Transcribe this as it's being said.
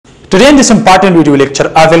Today in this important video lecture,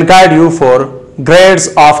 I will guide you for grades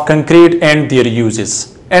of concrete and their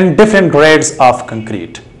uses and different grades of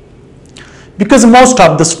concrete. Because most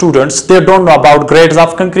of the students, they don't know about grades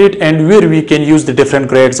of concrete and where we can use the different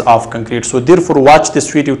grades of concrete. So therefore watch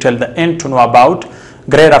this video till the end to know about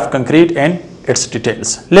grade of concrete and its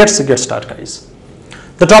details. Let's get started, guys.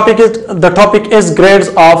 The topic is grades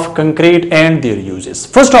of concrete and their uses.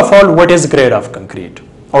 First of all, what is grade of concrete?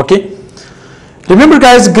 Okay. Remember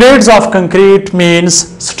guys, grades of concrete means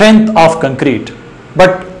strength of concrete,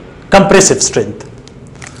 but compressive strength.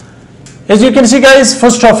 As you can see guys,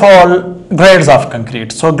 first of all, grades of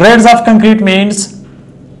concrete. So grades of concrete means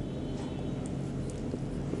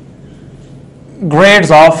grades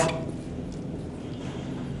of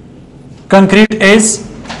concrete is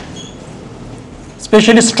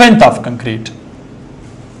especially strength of concrete.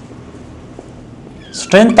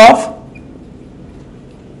 Strength of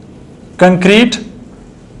concrete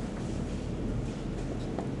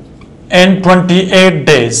in 28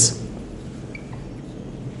 days.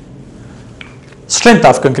 Strength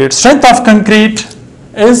of concrete. Strength of concrete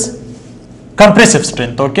is compressive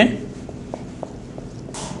strength, okay?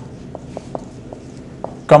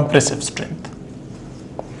 Compressive strength.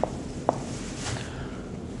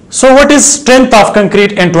 So what is strength of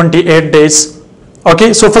concrete in 28 days?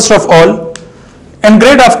 Okay, so first of all, in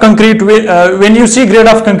grade of concrete, when you see grade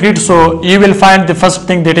of concrete, so you will find the first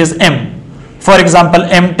thing that is M. For example,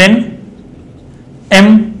 M10,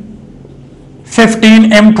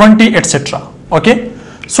 M15, M20, etc. Okay.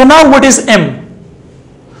 So now what is M?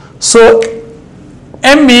 So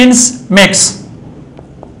M means max.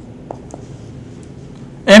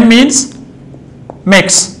 M means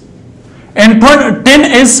max. And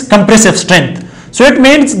 10 is compressive strength. So it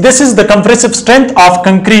means this is the compressive strength of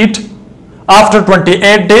concrete after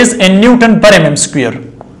 28 days in Newton per mm square.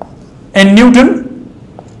 In Newton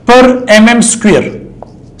per mm square.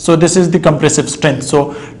 So this is the compressive strength.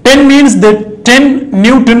 So 10 means that 10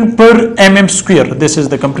 Newton per mm square. This is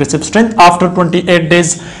the compressive strength after 28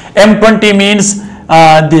 days. M20 means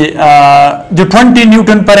the 20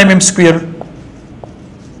 Newton per mm square,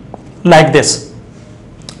 like this.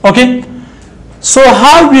 Okay. So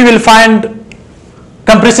how we will find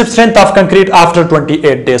compressive strength of concrete after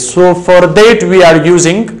 28 days? So for that we are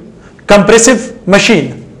using compressive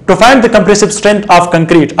machine to find the compressive strength of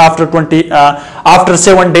concrete after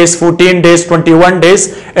 7 days, 14 days, 21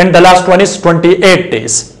 days, and the last one is 28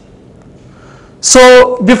 days.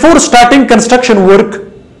 So before starting construction work,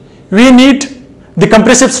 we need the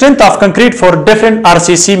compressive strength of concrete for different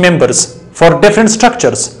RCC members, for different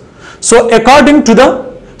structures. So according to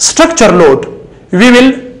the structure load, we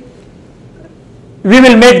will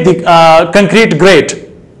make the concrete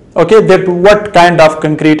grade, okay, that what kind of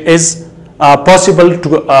concrete is possible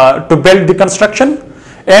to build the construction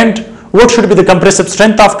and what should be the compressive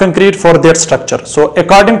strength of concrete for their structure. So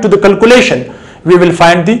according to the calculation, we will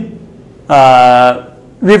find the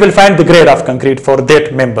grade of concrete for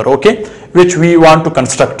that member, okay, which we want to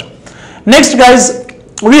construct. Next guys,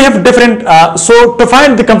 we have different, so to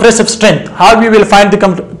find the compressive strength, how we will find the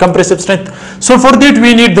compressive strength? So for that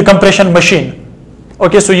we need the compression machine.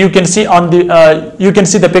 Okay, so you can see on the you can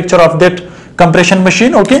see the picture of that compression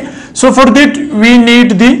machine. Okay, so for that we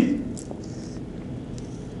need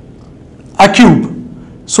a cube.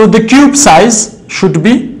 So the cube size should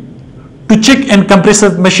be to check in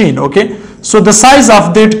compressive machine. Okay, so the size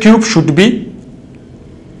of that cube should be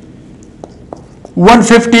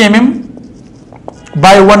 150 mm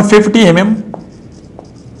by 150 mm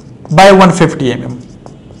by 150 mm,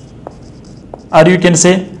 or you can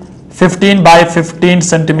say 15 by 15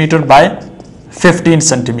 centimeter by 15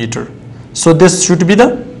 centimeter. So this should be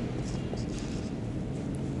the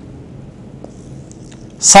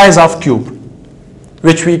size of cube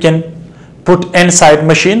which we can put inside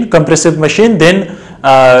machine, compressive machine, then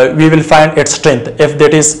we will find its strength. If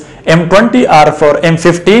that is M20 or for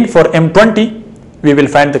M15, for M20 we will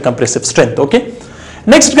find the compressive strength. Okay.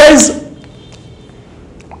 Next guys,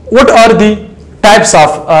 what are the types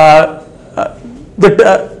of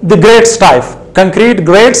the grades type, concrete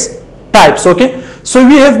grades types? Okay, so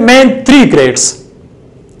we have main three types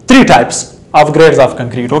of grades of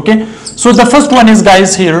concrete. Okay, so the first one is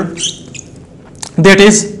guys here, that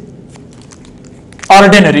is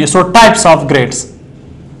ordinary. So types of grades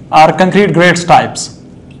are concrete grades types.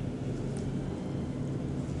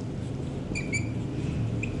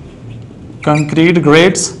 Concrete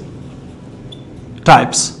grades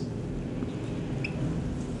types.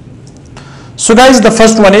 So guys, the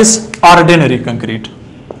first one is ordinary concrete.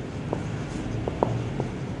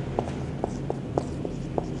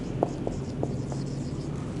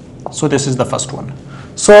 So this is the first one.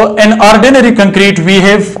 So in ordinary concrete we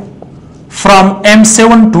have from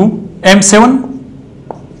M7 to M7,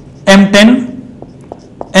 M10,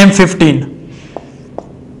 M15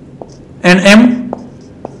 and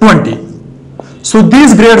M20. So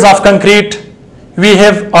these grades of concrete we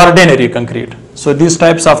have ordinary concrete. So these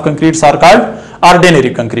types of concretes are called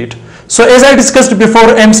ordinary concrete. So as I discussed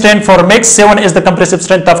before, M stand for max, 7 is the compressive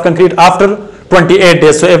strength of concrete after 28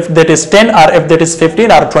 days. So if that is 10 or if that is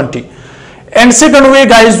 15 or 20. And second way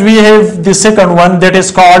guys, we have the second one that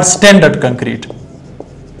is called standard concrete.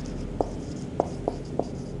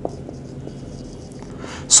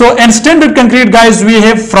 So in standard concrete guys, we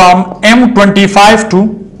have from M25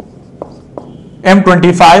 to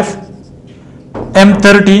M25,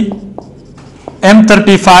 M30,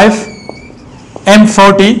 M35,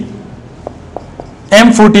 M40,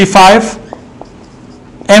 M45,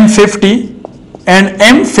 M50 and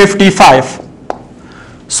M55.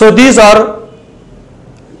 So these are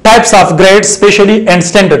types of grades, especially and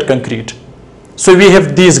standard concrete. So we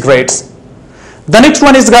have these grades. The next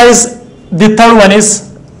one is guys, the third one is,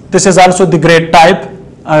 this is also the grade type,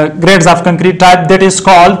 grades of concrete type, that is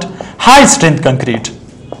called high strength concrete.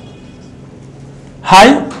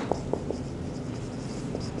 High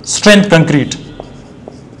strength concrete.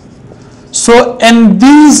 So in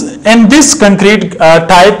this concrete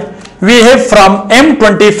type we have from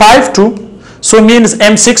M25 to, so means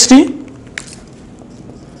M60,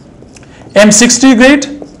 M60 grade,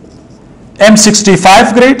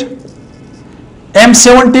 M65 grade,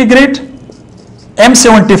 M70 grade,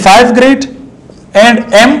 M75 grade and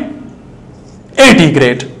M80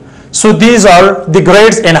 grade. So these are the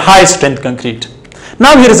grades in high strength concrete.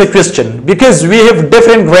 Now here is a question, because we have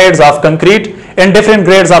different grades of concrete, and different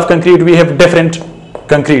grades of concrete we have different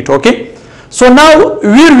concrete, okay? So now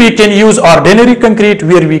where we can use ordinary concrete,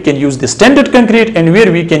 where we can use the standard concrete, and where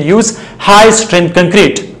we can use high strength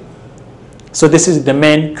concrete. So this is the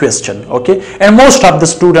main question, okay? And most of the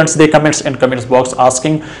students, they comments in comments box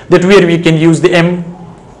asking that where we can use the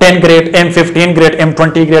M10 grade, M15 grade,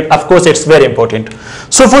 M20 grade. Of course it's very important.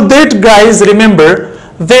 So for that guys, remember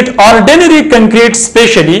that ordinary concrete,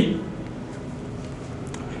 especially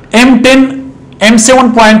M10,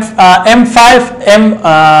 M7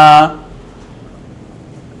 M5,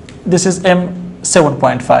 this is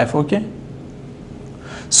M7.5, okay?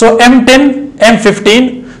 So M10,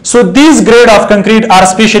 M15, so these grade of concrete are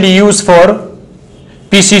specially used for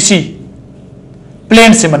PCC,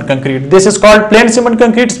 plain cement concrete. This is called plain cement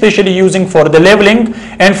concrete, specially using for the leveling,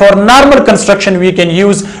 and for normal construction we can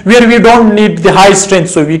use where we don't need the high strength,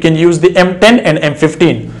 so we can use the M10 and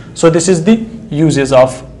M15. So this is the uses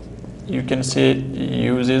of, you can say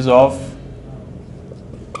uses of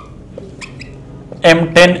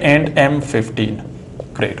M10 and M15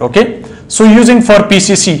 grade, okay? So using for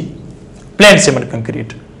PCC, plain cement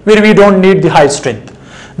concrete, where we don't need the high strength.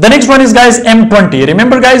 The next one is guys M20.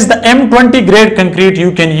 Remember guys, the M20 grade concrete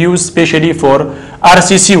you can use specially for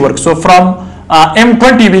RCC work. So from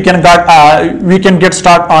M20 we can get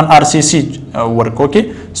start on RCC work,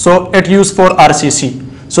 okay? So it used for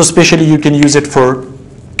RCC. So specially you can use it for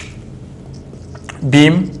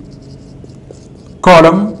beam,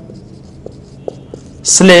 column,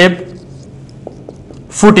 slab,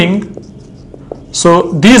 footing.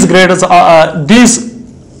 So these grades are this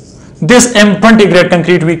M20 grade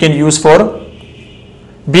concrete we can use for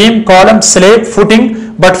beam, column, slab,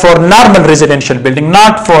 footing, but for normal residential building,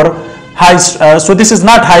 not for high. So this is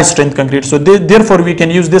not high strength concrete. So therefore we can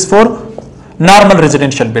use this for normal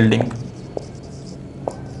residential building.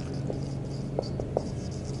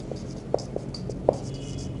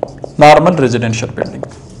 Normal residential building.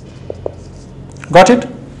 Got it?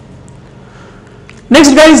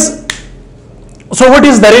 Next guys, so what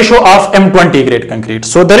is the ratio of M20 grade concrete?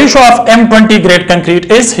 So the ratio of M20 grade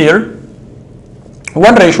concrete is here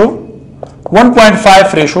 1 ratio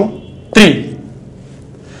 1.5 ratio 3,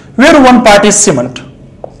 where 1 part is cement,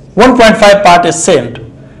 1.5 part is sand,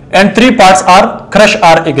 and 3 parts are crush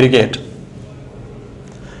or aggregate.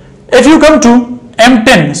 If you come to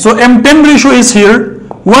M10, so M10 ratio is here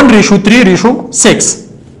 1 ratio 3 ratio 6.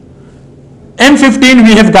 M15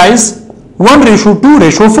 we have guys 1 ratio 2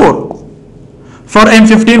 ratio 4. For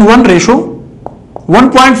M15 1 ratio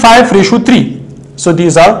 1.5 ratio 3. So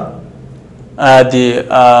these are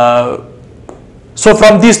so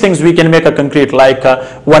from these things we can make a concrete, like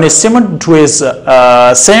 1 is cement, 2 is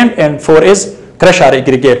sand, and 4 is crush or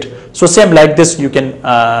aggregate. So same like this you can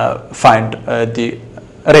find the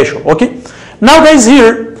ratio, okay? Now guys,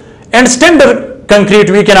 here and standard concrete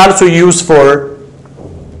we can also use for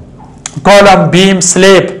column, beam,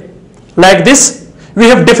 slab. Like this we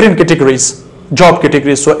have different categories. job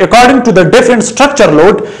categories. So according to the different structure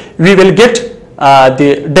load, we will get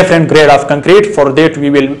the different grade of concrete. For that we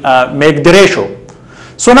will make the ratio.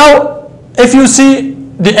 So now if you see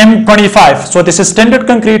the M25, so this is standard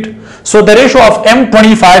concrete. So the ratio of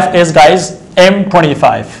M25 is, guys,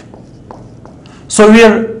 M25. So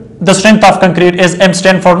here the strength of concrete is M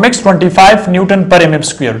stand for mix 25 Newton per mm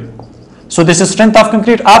square. So this is strength of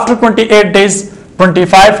concrete. After 28 days,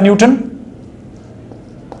 25 Newton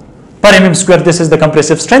per mm square. This is the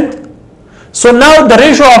compressive strength. So now the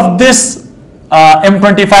ratio of this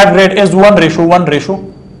M25 grade is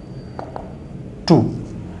 1:2,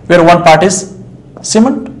 where one part is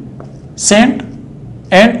cement, sand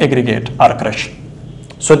and aggregate or crush.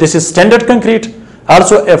 So this is standard concrete.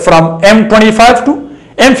 Also from M25 to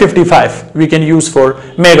M55 we can use for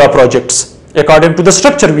mega projects. According to the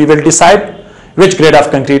structure we will decide which grade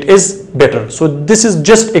of concrete is better. So this is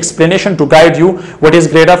just explanation to guide you what is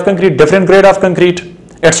grade of concrete, different grade of concrete,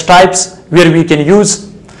 its types, where we can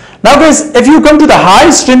use. Now guys, if you come to the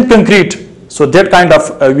high strength concrete, so that kind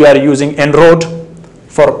of we are using en road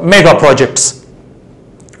for mega projects.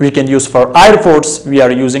 We can use for airports, we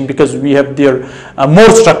are using because we have their more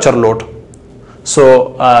structure load.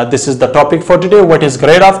 So this is the topic for today. What is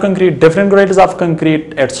grade of concrete, different grades of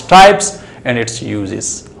concrete, its types and its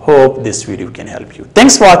uses. Hope this video can help you.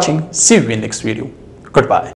 Thanks for watching. See you in next video. Goodbye.